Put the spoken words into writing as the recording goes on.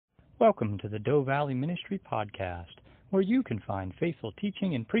Welcome to the Doe Valley Ministry Podcast, where you can find faithful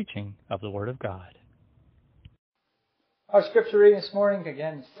teaching and preaching of the Word of God. Our scripture reading this morning,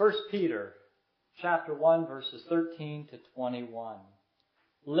 again, is 1 Peter chapter 1, verses 13 to 21.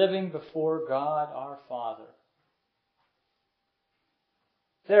 Living before God our Father.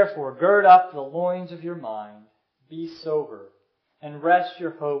 Therefore, gird up the loins of your mind, be sober, and rest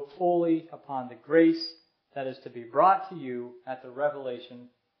your hope fully upon the grace that is to be brought to you at the revelation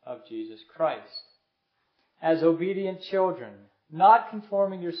of Jesus Christ. As obedient children, not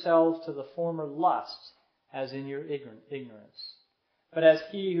conforming yourselves to the former lusts as in your ignorance, but as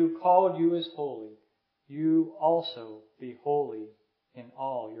He who called you is holy, you also be holy in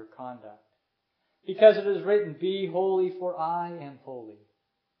all your conduct. Because it is written, be holy, for I am holy.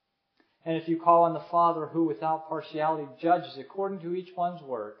 And if you call on the Father, who without partiality judges according to each one's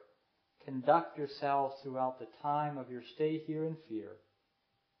work, conduct yourselves throughout the time of your stay here in fear,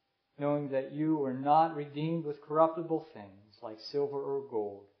 knowing that you were not redeemed with corruptible things like silver or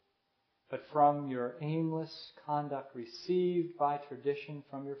gold, but from your aimless conduct received by tradition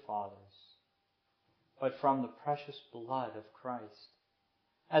from your fathers, but from the precious blood of Christ,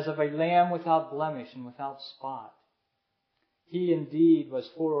 as of a lamb without blemish and without spot. He indeed was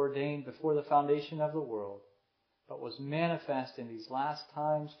foreordained before the foundation of the world, but was manifest in these last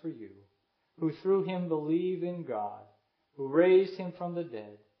times for you, who through Him believe in God, who raised Him from the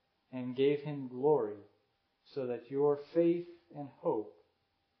dead, and gave Him glory, so that your faith and hope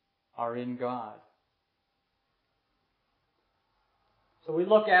are in God. So we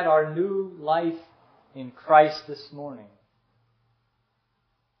look at our new life in Christ this morning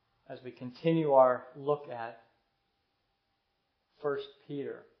as we continue our look at 1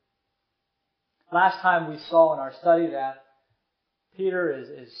 Peter. Last time we saw in our study that Peter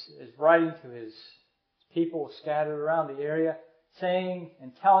is writing to his people scattered around the area, saying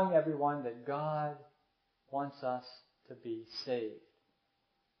and telling everyone that God wants us to be saved.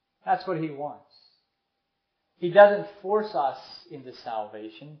 That's what He wants. He doesn't force us into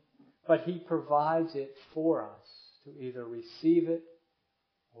salvation, but He provides it for us to either receive it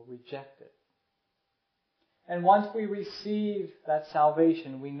or reject it. And once we receive that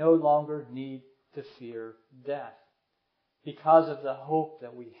salvation, we no longer need to fear death because of the hope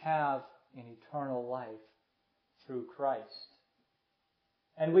that we have in eternal life through Christ.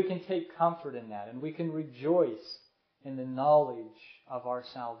 And we can take comfort in that, and we can rejoice in the knowledge of our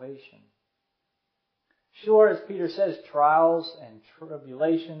salvation. Sure, as Peter says, trials and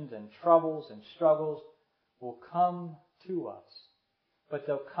tribulations and troubles and struggles will come to us, but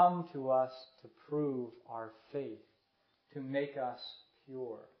they'll come to us to prove our faith, to make us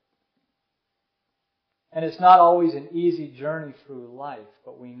pure. And it's not always an easy journey through life,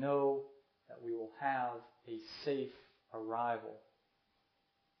 but we know that we will have a safe arrival.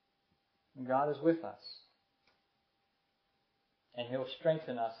 And God is with us. And He'll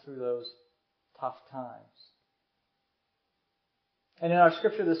strengthen us through those tough times. And in our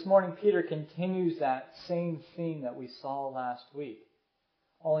scripture this morning, Peter continues that same theme that we saw last week.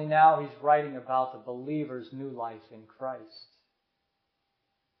 Only now he's writing about the believer's new life in Christ.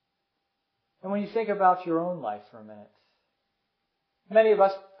 And when you think about your own life for a minute, many of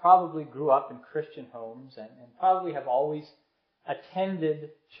us probably grew up in Christian homes and probably have always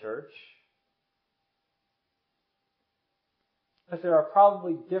attended church. But there are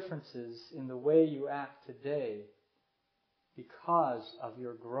probably differences in the way you act today because of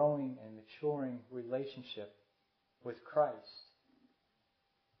your growing and maturing relationship with Christ.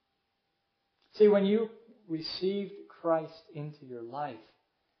 See, when you received Christ into your life,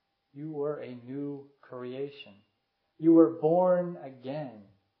 you were a new creation. You were born again.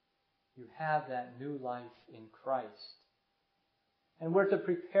 You have that new life in Christ. And we're to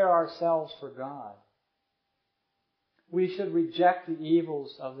prepare ourselves for God. We should reject the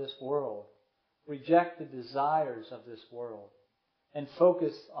evils of this world, reject the desires of this world, and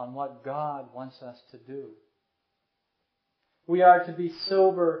focus on what God wants us to do. We are to be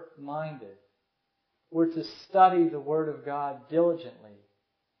sober-minded. We're to study the Word of God diligently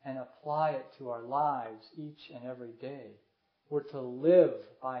and apply it to our lives each and every day. We're to live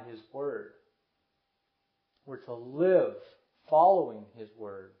by His Word. We're to live following His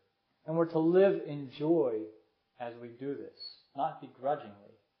Word. And we're to live in joy as we do this, not begrudgingly.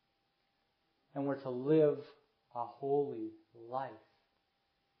 And we're to live a holy life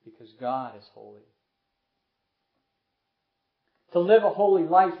because God is holy. To live a holy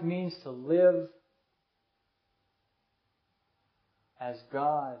life means to live as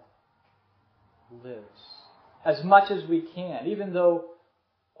God lives, as much as we can, even though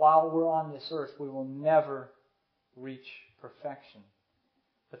while we're on this earth we will never reach perfection.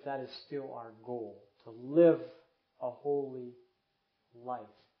 But that is still our goal, to live a holy life,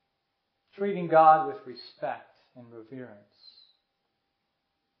 treating God with respect and reverence.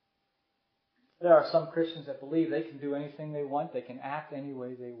 There are some Christians that believe they can do anything they want, they can act any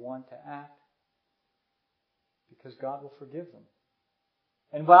way they want to act, because God will forgive them.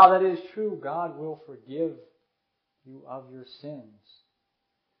 And while that is true, God will forgive you of your sins.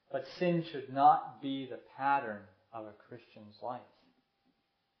 But sin should not be the pattern of a Christian's life.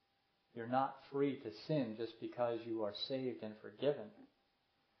 You're not free to sin just because you are saved and forgiven.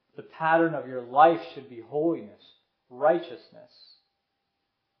 The pattern of your life should be holiness, righteousness.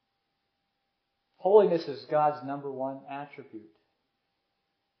 Holiness is God's number one attribute.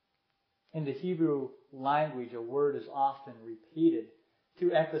 In the Hebrew language, a word is often repeated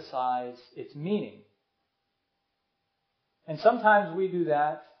to emphasize its meaning. And sometimes we do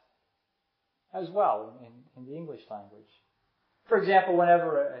that as well in the English language. For example,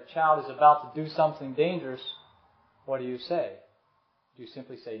 whenever a child is about to do something dangerous, what do you say? Do you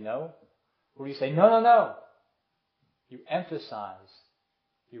simply say no? Or do you say, no, no, no? You emphasize.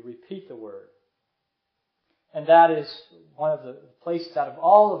 You repeat the word. And that is one of the places out of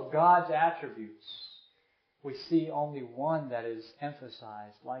all of God's attributes, we see only one that is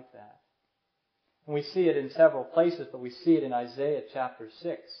emphasized like that. And we see it in several places, but we see it in Isaiah chapter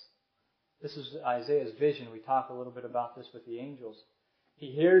 6. This is Isaiah's vision. We talk a little bit about this with the angels.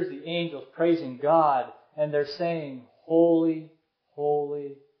 He hears the angels praising God, and they're saying, holy,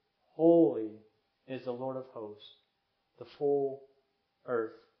 holy, holy is the Lord of hosts. The whole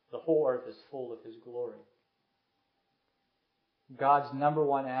earth is full of His glory. God's number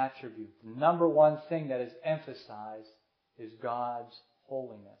one attribute, the number one thing that is emphasized is God's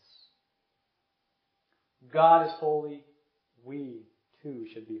holiness. God is holy. We too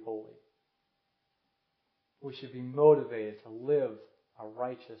should be holy. We should be motivated to live a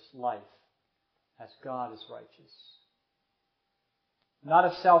righteous life as God is righteous. Not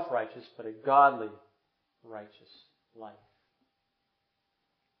a self-righteous, but a godly righteous life.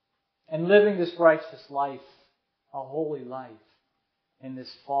 And living this righteous life, a holy life, in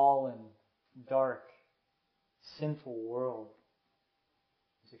this fallen, dark, sinful world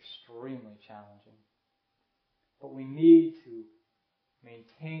is extremely challenging. But we need to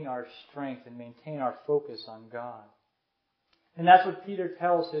maintain our strength and maintain our focus on God. And that's what Peter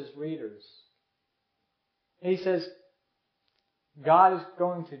tells his readers. He says, God is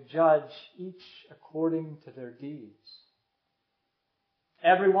going to judge each according to their deeds.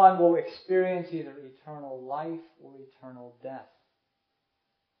 Everyone will experience either eternal life or eternal death.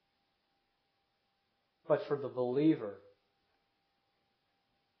 But for the believer,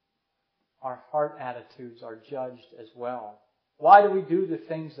 our heart attitudes are judged as well. Why do we do the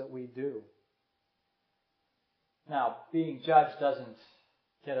things that we do? Now, being judged doesn't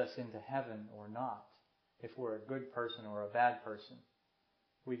get us into heaven or not, if we're a good person or a bad person.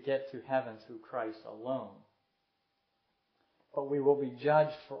 We get to heaven through Christ alone. But we will be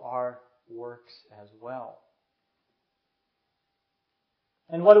judged for our works as well.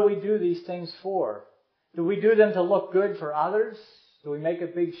 And what do we do these things for? Do we do them to look good for others? Do we make a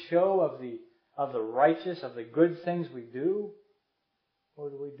big show of the righteous, of the good things we do? Or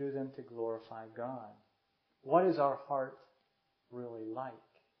do we do them to glorify God? What is our heart really like?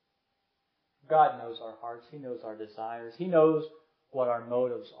 God knows our hearts. He knows our desires. He knows what our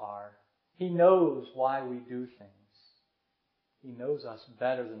motives are. He knows why we do things. He knows us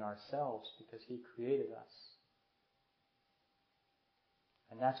better than ourselves because He created us.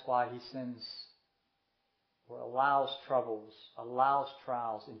 And that's why He sends or allows troubles, allows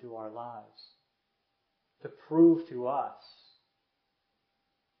trials into our lives to prove to us,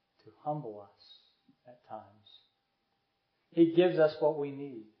 to humble us at times. He gives us what we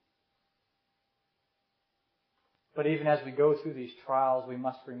need. But even as we go through these trials, we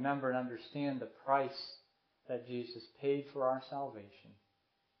must remember and understand the price that Jesus paid for our salvation.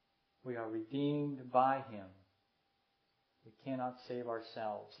 We are redeemed by Him. We cannot save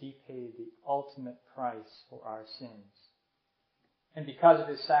ourselves. He paid the ultimate price for our sins. And because of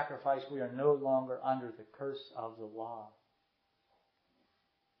His sacrifice, we are no longer under the curse of the law.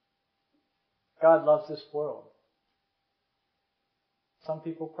 God loves this world. Some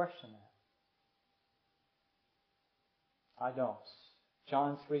people question that. I don't.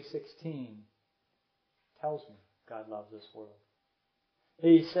 John 3:16 tells me God loves this world.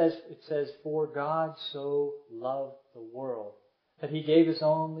 It says, for God so loved the world that He gave His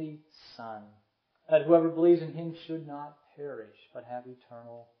only Son, that whoever believes in Him should not perish, but have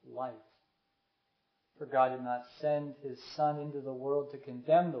eternal life. For God did not send His Son into the world to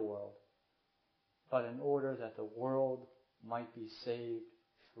condemn the world, but in order that the world might be saved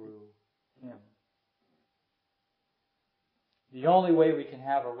through Him. The only way we can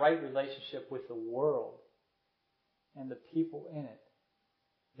have a right relationship with the world and the people in it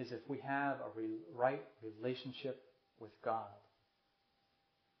is if we have a right relationship with God.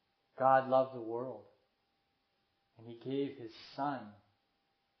 God loved the world, and He gave His Son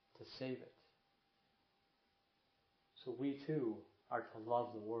to save it. So we too are to love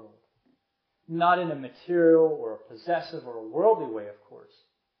the world. Not in a material or a possessive or a worldly way, of course,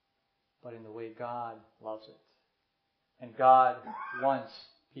 but in the way God loves it. And God wants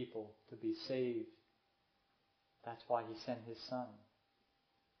people to be saved. That's why He sent His Son.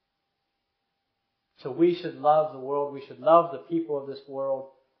 So we should love the world. We should love the people of this world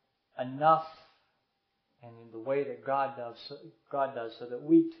enough and in the way that God does so that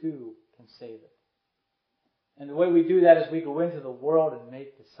we too can save it. And the way we do that is we go into the world and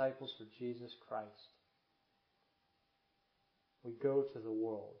make disciples for Jesus Christ. We go to the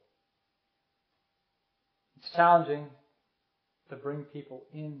world. It's challenging to bring people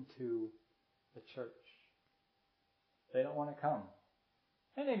into the church. They don't want to come.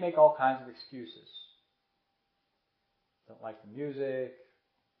 And they make all kinds of excuses. Don't like the music,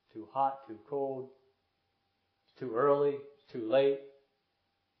 too hot, too cold, it's too early, it's too late,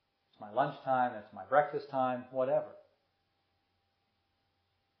 it's my lunchtime, it's my breakfast time, whatever.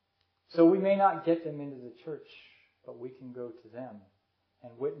 So we may not get them into the church, but we can go to them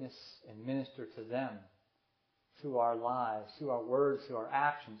and witness and minister to them through our lives, through our words, through our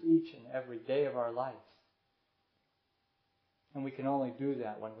actions, each and every day of our life. And we can only do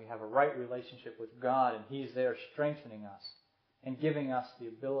that when we have a right relationship with God and He's there strengthening us and giving us the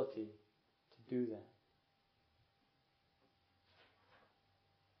ability to do that.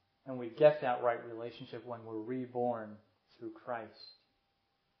 And we get that right relationship when we're reborn through Christ.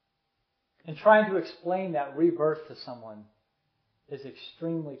 And trying to explain that rebirth to someone is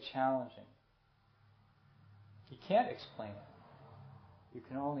extremely challenging. You can't explain it. You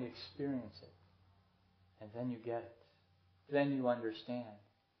can only experience it. And then you get it. Then you understand.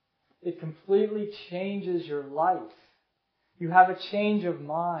 It completely changes your life. You have a change of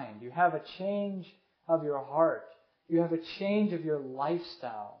mind. You have a change of your heart. You have a change of your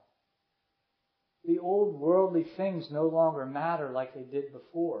lifestyle. The old worldly things no longer matter like they did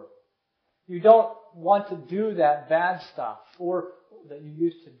before. You don't want to do that bad stuff or that you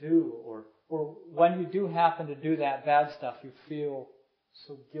used to do, or when you do happen to do that bad stuff, you feel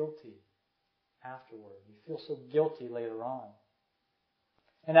so guilty afterward. You feel so guilty later on.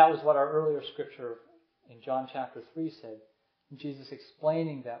 And that was what our earlier scripture in John chapter 3 said. Jesus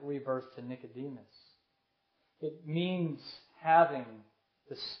explaining that rebirth to Nicodemus. It means having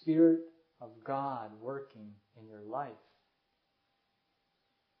the Spirit of God working in your life.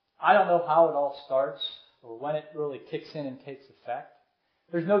 I don't know how it all starts or when it really kicks in and takes effect.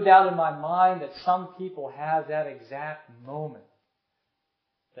 There's no doubt in my mind that some people have that exact moment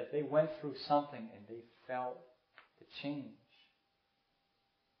that they went through something and they felt the change.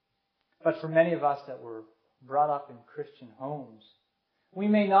 But for many of us that were brought up in Christian homes, we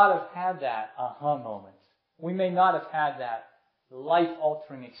may not have had that aha moment. We may not have had that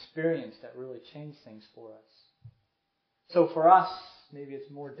life-altering experience that really changed things for us. So for us, maybe it's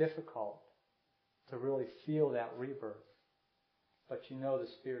more difficult to really feel that rebirth. But you know the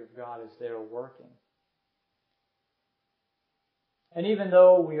Spirit of God is there working. And even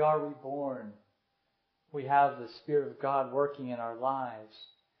though we are reborn, we have the Spirit of God working in our lives,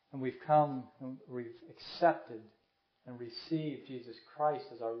 and we've come and we've accepted and received Jesus Christ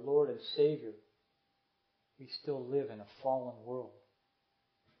as our Lord and Savior, we still live in a fallen world.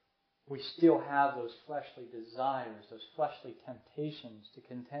 We still have those fleshly desires, those fleshly temptations to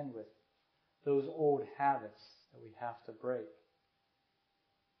contend with, those old habits that we have to break.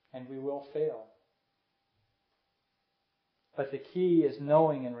 And we will fail. But the key is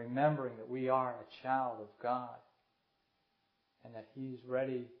knowing and remembering that we are a child of God and that He's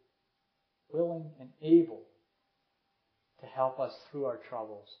ready, willing, and able to help us through our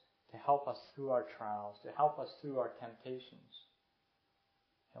troubles, to help us through our trials, to help us through our temptations.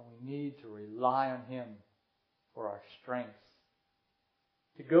 And we need to rely on Him for our strength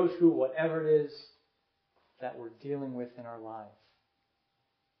to go through whatever it is that we're dealing with in our life.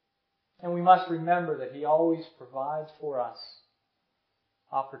 And we must remember that He always provides for us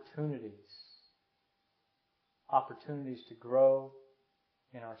opportunities to grow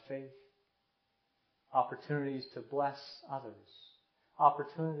in our faith, opportunities to bless others,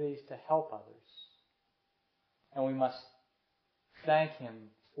 opportunities to help others. And we must thank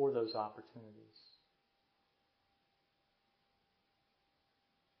Him for those opportunities.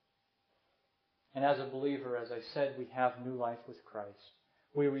 And as a believer, as I said, we have new life with Christ.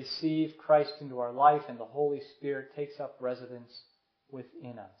 we receive Christ into our life and the Holy Spirit takes up residence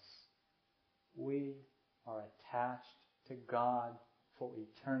within us. We are attached to God for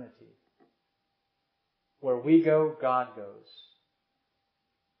eternity. Where we go, God goes.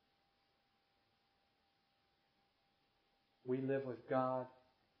 We live with God,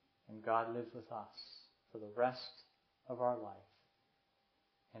 and God lives with us for the rest of our life.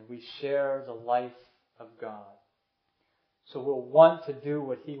 And we share the life of God. So we'll want to do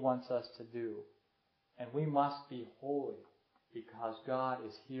what He wants us to do. And we must be holy because God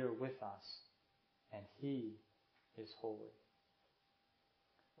is here with us and He is holy.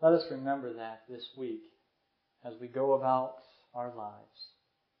 Let us remember that this week as we go about our lives.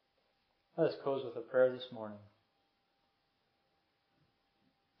 Let us close with a prayer this morning.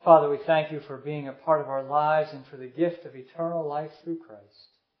 Father, we thank You for being a part of our lives and for the gift of eternal life through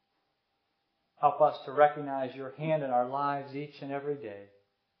Christ. Help us to recognize Your hand in our lives each and every day.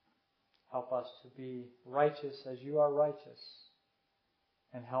 Help us to be righteous as You are righteous.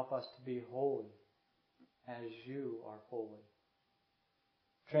 And help us to be holy as You are holy.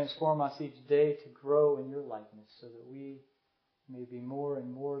 Transform us each day to grow in Your likeness so that we may be more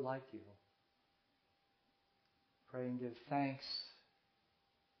and more like You. Pray and give thanks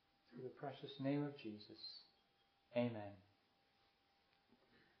through the precious name of Jesus. Amen.